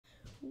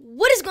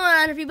What is going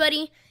on,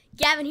 everybody?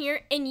 Gavin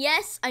here, and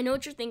yes, I know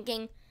what you're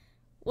thinking.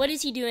 What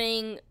is he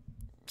doing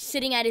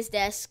sitting at his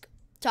desk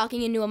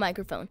talking into a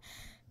microphone?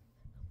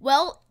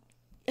 Well,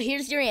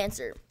 here's your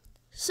answer.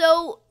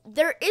 So,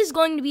 there is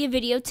going to be a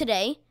video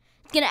today.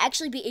 It's going to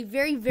actually be a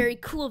very, very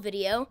cool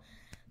video.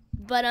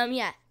 But,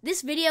 yeah,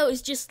 this video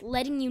is just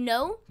letting you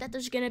know that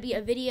there's going to be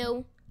a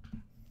video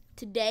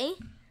today.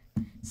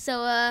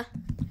 So,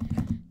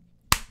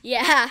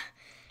 yeah.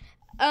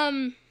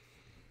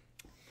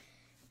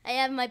 I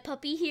have my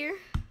puppy here,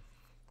 as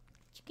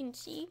you can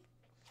see.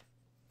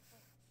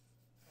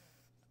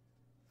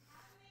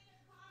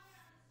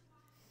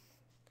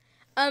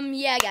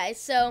 Yeah, guys,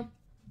 so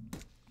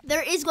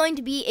there is going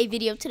to be a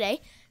video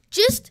today,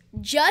 just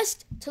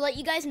to let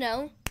you guys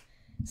know.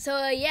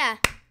 So, yeah,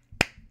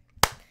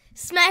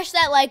 smash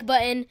that like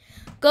button,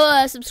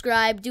 go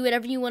subscribe, do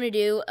whatever you want to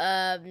do,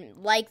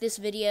 like this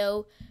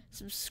video,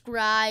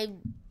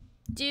 subscribe,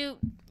 do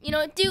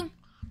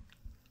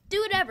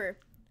whatever.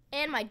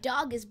 And my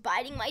dog is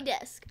biting my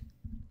desk.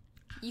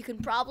 You can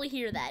probably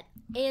hear that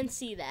and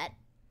see that.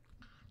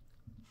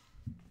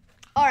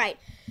 Alright,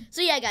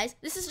 so yeah, guys,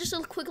 this is just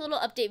a quick little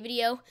update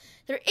video.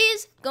 There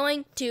is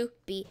going to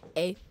be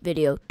a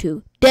video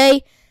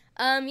today.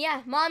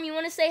 Yeah, Mom, you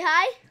want to say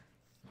hi?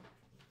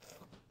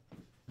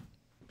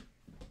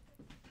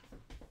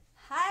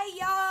 Hi,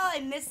 y'all. I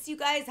missed you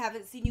guys.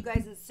 Haven't seen you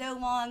guys in so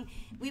long.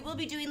 We will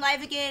be doing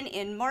live again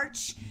in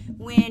March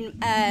when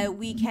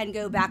we can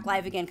go back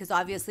live again, because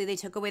obviously they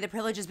took away the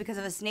privileges because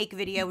of a snake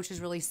video, which was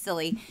really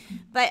silly.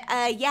 But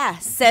yeah,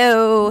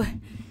 so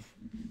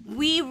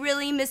we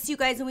really miss you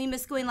guys, and we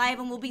miss going live,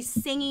 and we'll be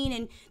singing,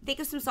 and think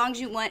of some songs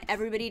you want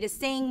everybody to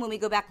sing when we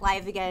go back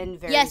live again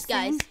very soon. Yes,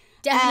 guys.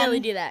 Definitely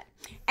do that.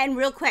 And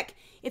real quick,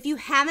 if you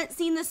haven't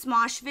seen the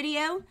Smosh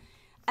video,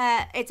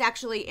 it's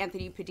actually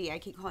Anthony Padilla. I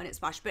keep calling it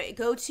Smosh, but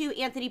go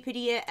to Anthony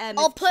Padilla.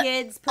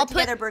 Kids put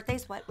together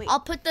birthdays. What? Wait. I'll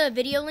put the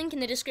video link in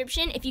the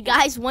description if you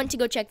guys want to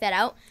go check that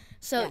out.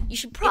 So you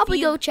should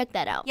probably go check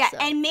that out. Yeah, so,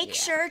 and make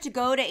sure to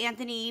go to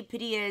Anthony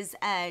Padilla's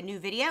new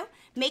video.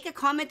 Make a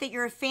comment that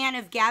you're a fan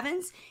of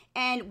Gavin's,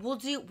 and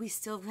we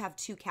still have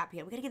 2 cat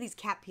pianos. We gotta get these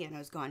cat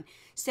pianos going.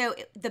 So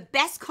the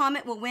best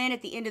comment will win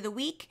at the end of the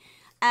week.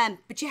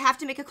 But you have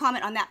to make a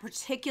comment on that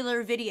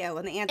particular video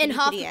on the Anthony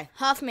Padilla.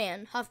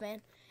 Hoffman.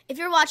 If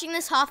you're watching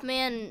this,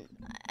 Hoffman,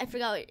 I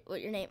forgot what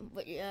your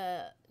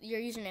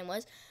username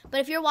was,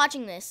 but if you're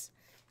watching this,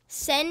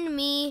 send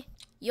me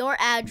your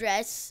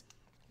address.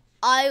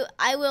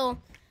 I will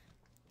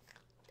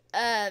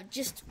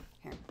just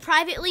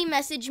privately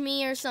message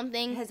me or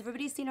something. Has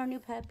everybody seen our new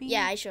puppy?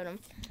 Yeah, I showed him.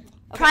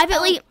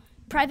 Okay.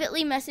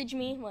 Privately message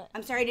me. What?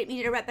 I'm sorry, I didn't mean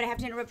to interrupt, but I have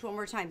to interrupt one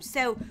more time.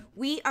 So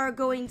we are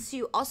going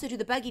to also do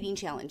the bug eating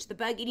challenge. The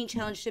bug eating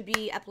challenge should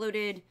be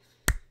uploaded.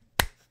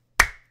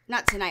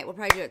 Not tonight. We'll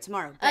probably do it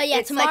tomorrow. Yeah,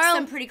 it's tomorrow. Like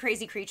some pretty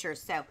crazy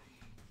creatures. So,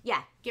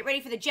 yeah, get ready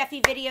for the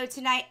Jeffy video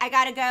tonight. I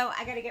gotta go.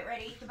 I gotta get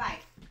ready. Goodbye.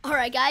 All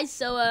right, guys.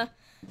 So,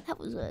 that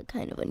was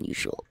kind of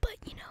unusual, but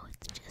you know,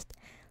 it's just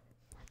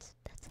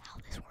that's how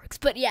this works.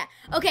 But yeah,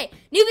 okay.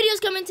 New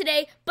videos coming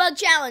today. Bug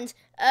challenge.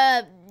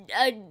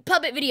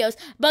 Puppet videos.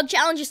 Bug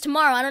challenge is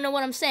tomorrow. I don't know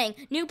what I'm saying.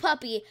 New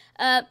puppy.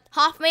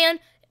 Hoffman.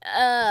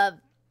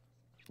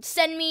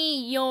 Send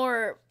me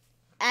your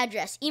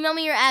address. Email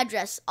me your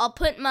address. I'll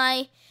put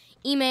my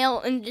email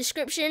in the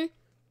description.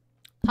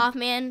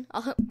 Hoffman,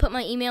 I'll put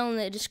my email in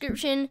the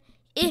description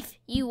if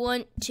you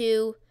want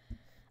to.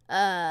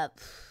 I'll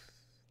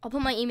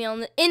put my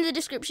email in the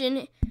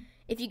description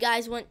if you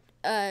guys want.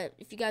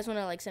 If you guys want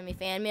to like send me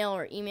fan mail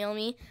or email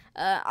me,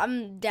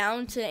 I'm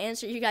down to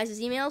answer you guys'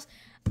 emails.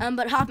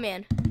 But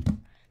Hoffman,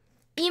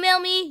 email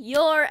me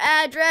your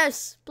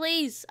address,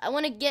 please. I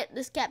want to get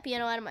this cat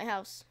piano out of my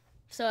house.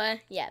 So,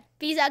 yeah.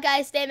 Peace out,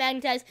 guys. Stay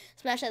magnetized.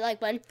 Smash that like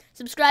button.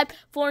 Subscribe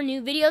for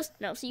new videos.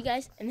 And I'll see you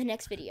guys in the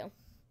next video.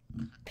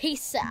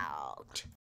 Peace out.